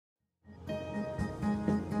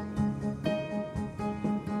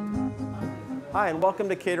Hi, and welcome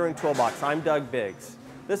to Catering Toolbox. I'm Doug Biggs.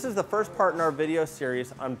 This is the first part in our video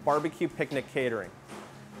series on barbecue picnic catering.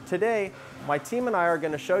 Today, my team and I are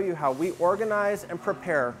going to show you how we organize and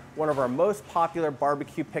prepare one of our most popular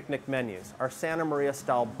barbecue picnic menus, our Santa Maria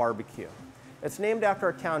style barbecue. It's named after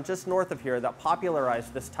a town just north of here that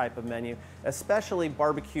popularized this type of menu, especially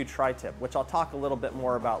barbecue tri-tip, which I'll talk a little bit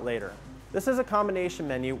more about later. This is a combination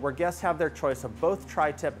menu where guests have their choice of both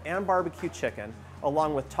tri-tip and barbecue chicken,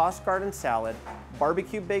 along with tossed garden salad,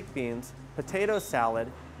 barbecue baked beans, potato salad,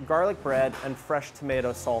 garlic bread, and fresh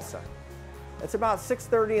tomato salsa. It's about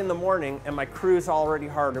 6:30 in the morning and my crew's already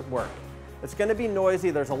hard at work. It's going to be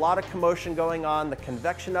noisy, there's a lot of commotion going on, the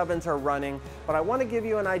convection ovens are running, but I want to give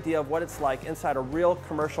you an idea of what it's like inside a real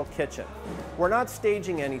commercial kitchen. We're not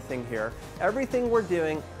staging anything here. Everything we're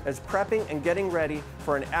doing is prepping and getting ready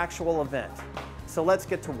for an actual event. So let's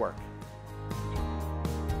get to work.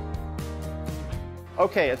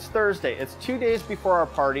 Okay, it's Thursday. It's 2 days before our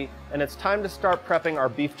party, and it's time to start prepping our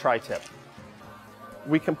beef tri-tip.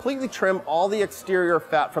 We completely trim all the exterior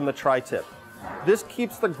fat from the tri-tip. This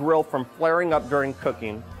keeps the grill from flaring up during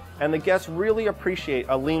cooking, and the guests really appreciate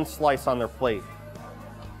a lean slice on their plate.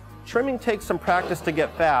 Trimming takes some practice to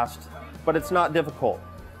get fast, but it's not difficult.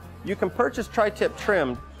 You can purchase tri-tip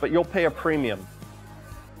trimmed, but you'll pay a premium.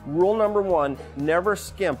 Rule number one, never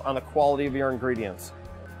skimp on the quality of your ingredients.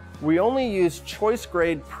 We only use choice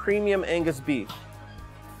grade premium Angus beef.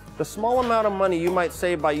 The small amount of money you might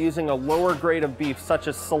save by using a lower grade of beef such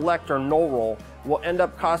as Select or No Roll will end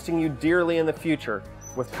up costing you dearly in the future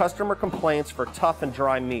with customer complaints for tough and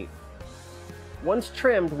dry meat. Once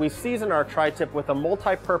trimmed, we season our tri-tip with a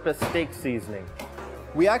multi-purpose steak seasoning.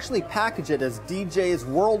 We actually package it as DJ's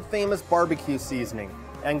world famous barbecue seasoning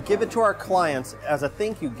and give it to our clients as a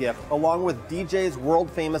thank you gift along with DJ's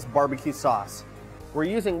world famous barbecue sauce. We're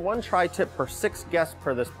using one tri-tip per 6 guests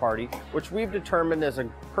per this party, which we've determined is a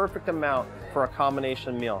perfect amount for a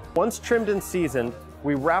combination meal. Once trimmed and seasoned,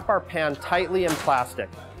 we wrap our pan tightly in plastic.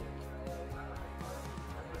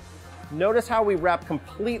 Notice how we wrap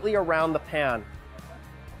completely around the pan.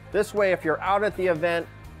 This way, if you're out at the event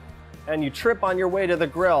and you trip on your way to the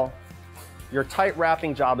grill, your tight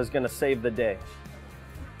wrapping job is going to save the day.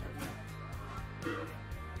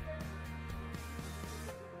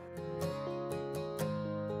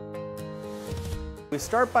 We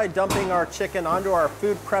start by dumping our chicken onto our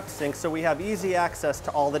food prep sink so we have easy access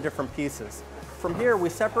to all the different pieces. From here, we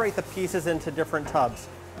separate the pieces into different tubs.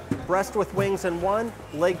 Breast with wings in one,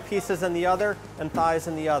 leg pieces in the other, and thighs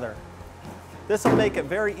in the other. This will make it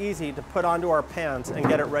very easy to put onto our pans and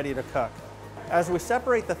get it ready to cook. As we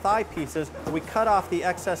separate the thigh pieces, we cut off the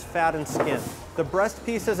excess fat and skin. The breast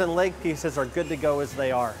pieces and leg pieces are good to go as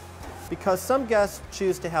they are. Because some guests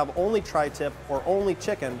choose to have only tri-tip or only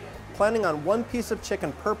chicken, planning on one piece of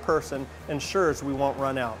chicken per person ensures we won't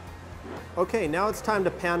run out. Okay, now it's time to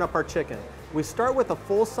pan up our chicken. We start with a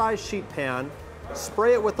full-size sheet pan,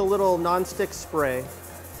 spray it with a little non-stick spray,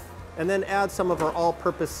 and then add some of our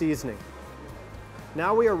all-purpose seasoning.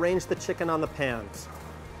 Now we arrange the chicken on the pans.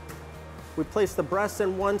 We place the breasts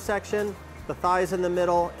in one section, the thighs in the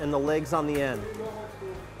middle, and the legs on the end.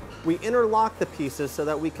 We interlock the pieces so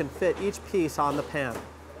that we can fit each piece on the pan.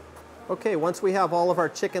 Okay, once we have all of our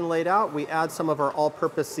chicken laid out, we add some of our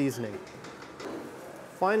all-purpose seasoning.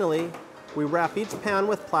 Finally, we wrap each pan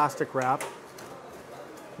with plastic wrap.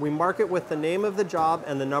 We mark it with the name of the job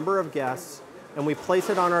and the number of guests, and we place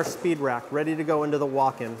it on our speed rack, ready to go into the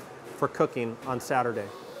walk-in for cooking on Saturday.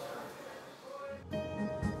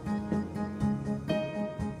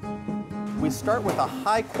 We start with a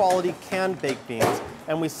high-quality canned baked beans,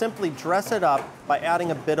 and we simply dress it up by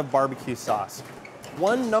adding a bit of barbecue sauce.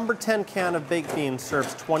 One number 10 can of baked beans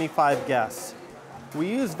serves 25 guests. We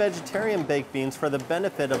use vegetarian baked beans for the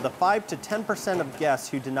benefit of the 5 to 10% of guests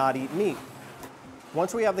who do not eat meat.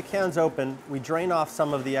 Once we have the cans open, we drain off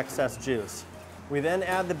some of the excess juice. We then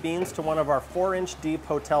add the beans to one of our 4-inch deep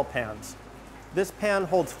hotel pans. This pan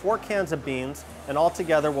holds 4 cans of beans, and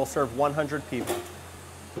altogether will serve 100 people.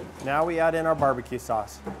 Now we add in our barbecue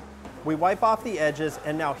sauce. We wipe off the edges,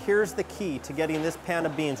 and now here's the key to getting this pan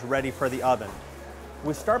of beans ready for the oven.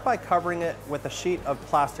 We start by covering it with a sheet of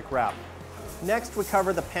plastic wrap. Next, we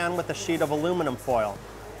cover the pan with a sheet of aluminum foil.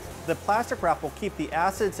 The plastic wrap will keep the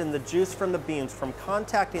acids and the juice from the beans from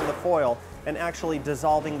contacting the foil and actually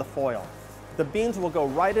dissolving the foil. The beans will go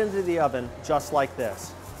right into the oven just like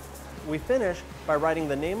this. We finish by writing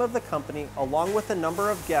the name of the company along with the number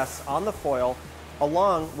of guests on the foil,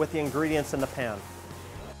 along with the ingredients in the pan.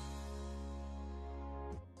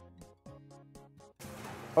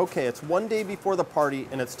 Okay, it's one day before the party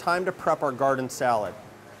and it's time to prep our garden salad.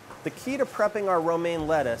 The key to prepping our romaine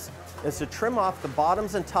lettuce is to trim off the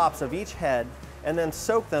bottoms and tops of each head and then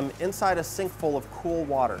soak them inside a sink full of cool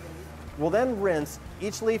water. We'll then rinse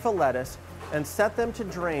each leaf of lettuce and set them to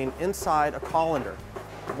drain inside a colander.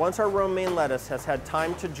 Once our romaine lettuce has had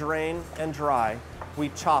time to drain and dry, we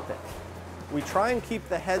chop it. We try and keep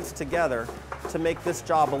the heads together to make this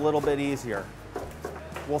job a little bit easier.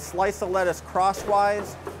 We'll slice the lettuce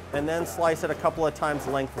crosswise and then slice it a couple of times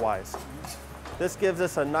lengthwise. This gives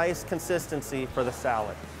us a nice consistency for the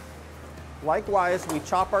salad. Likewise, we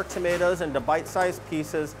chop our tomatoes into bite-sized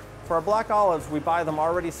pieces. For our black olives, we buy them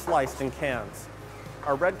already sliced in cans.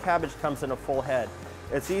 Our red cabbage comes in a full head.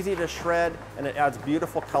 It's easy to shred and it adds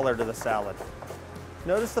beautiful color to the salad.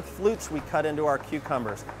 Notice the flutes we cut into our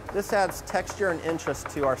cucumbers. This adds texture and interest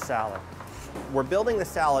to our salad. We're building the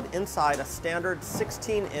salad inside a standard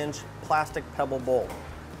 16-inch plastic pebble bowl.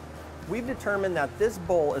 We've determined that this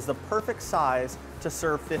bowl is the perfect size to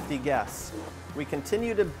serve 50 guests. We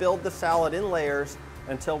continue to build the salad in layers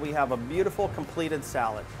until we have a beautiful completed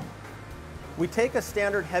salad. We take a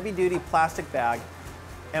standard heavy-duty plastic bag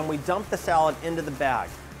and we dump the salad into the bag.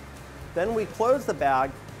 Then we close the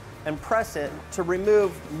bag and press it to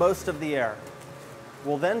remove most of the air.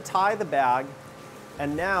 We'll then tie the bag,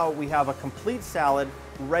 and now we have a complete salad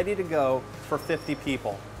ready to go for 50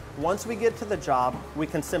 people. Once we get to the job, we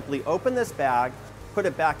can simply open this bag, put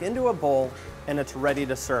it back into a bowl, and it's ready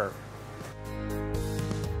to serve.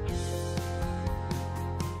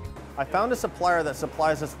 I found a supplier that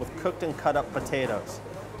supplies us with cooked and cut up potatoes.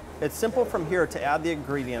 It's simple from here to add the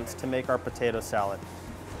ingredients to make our potato salad.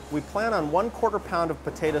 We plan on 1/4 pound of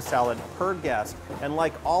potato salad per guest, and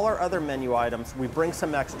like all our other menu items, we bring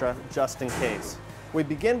some extra just in case. We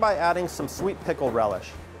begin by adding some sweet pickle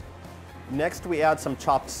relish. Next, we add some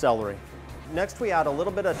chopped celery. Next, we add a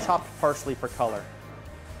little bit of chopped parsley for color.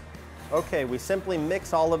 Okay, we simply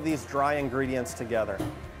mix all of these dry ingredients together.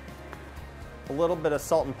 A little bit of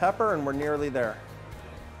salt and pepper, and we're nearly there.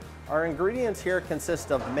 Our ingredients here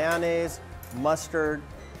consist of mayonnaise, mustard,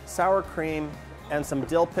 sour cream, and some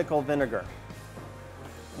dill pickle vinegar.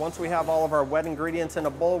 Once we have all of our wet ingredients in a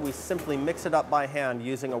bowl, we simply mix it up by hand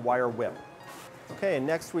using a wire whip. Okay,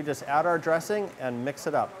 next we just add our dressing and mix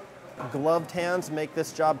it up. Gloved hands make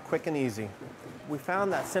this job quick and easy. We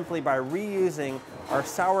found that simply by reusing our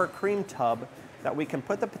sour cream tub that we can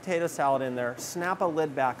put the potato salad in there, snap a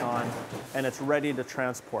lid back on, and it's ready to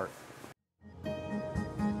transport.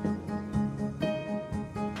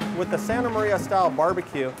 With the Santa Maria style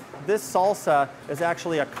barbecue, this salsa is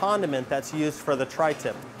actually a condiment that's used for the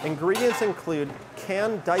tri-tip. Ingredients include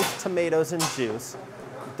canned diced tomatoes and juice,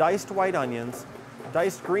 diced white onions,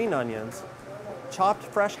 diced green onions, chopped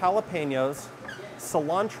fresh jalapenos,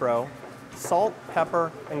 cilantro, salt,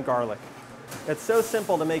 pepper, and garlic. It's so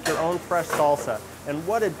simple to make your own fresh salsa, and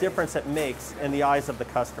what a difference it makes in the eyes of the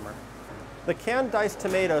customer. The canned diced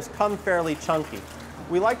tomatoes come fairly chunky.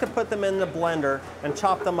 We like to put them in the blender and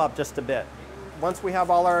chop them up just a bit. Once we have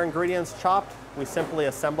all our ingredients chopped, we simply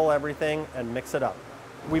assemble everything and mix it up.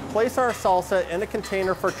 We place our salsa in a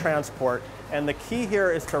container for transport, and the key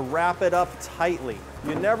here is to wrap it up tightly.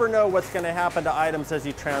 You never know what's going to happen to items as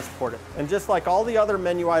you transport it. And just like all the other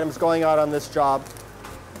menu items going out on this job,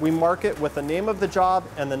 we mark it with the name of the job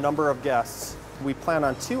and the number of guests. We plan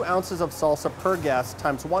on 2 ounces of salsa per guest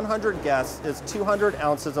times 100 guests is 200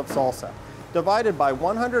 ounces of salsa. Divided by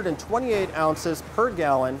 128 ounces per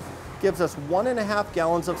gallon gives us 1.5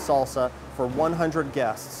 gallons of salsa for 100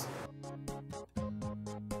 guests.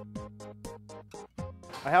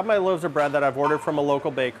 I have my loaves of bread that I've ordered from a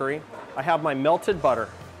local bakery. I have my melted butter.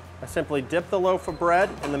 I simply dip the loaf of bread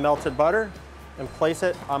in the melted butter and place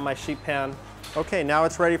it on my sheet pan. Okay, now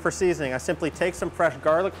it's ready for seasoning. I simply take some fresh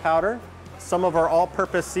garlic powder, some of our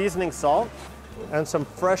all-purpose seasoning salt, and some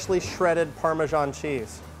freshly shredded Parmesan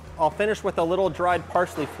cheese. I'll finish with a little dried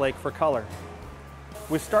parsley flake for color.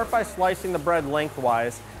 We start by slicing the bread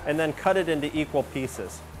lengthwise and then cut it into equal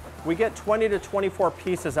pieces. We get 20 to 24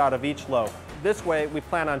 pieces out of each loaf. This way, we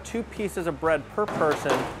plan on 2 pieces of bread per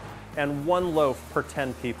person and 1 loaf per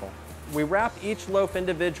 10 people. We wrap each loaf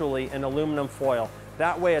individually in aluminum foil.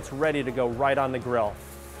 That way it's ready to go right on the grill.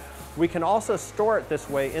 We can also store it this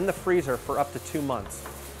way in the freezer for up to 2 months.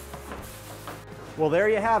 Well, there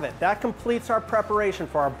you have it. That completes our preparation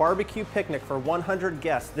for our barbecue picnic for 100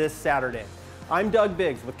 guests this Saturday. I'm Doug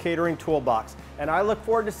Biggs with Catering Toolbox, and I look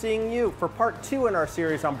forward to seeing you for part 2 in our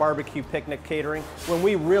series on barbecue picnic catering when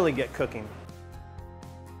we really get cooking.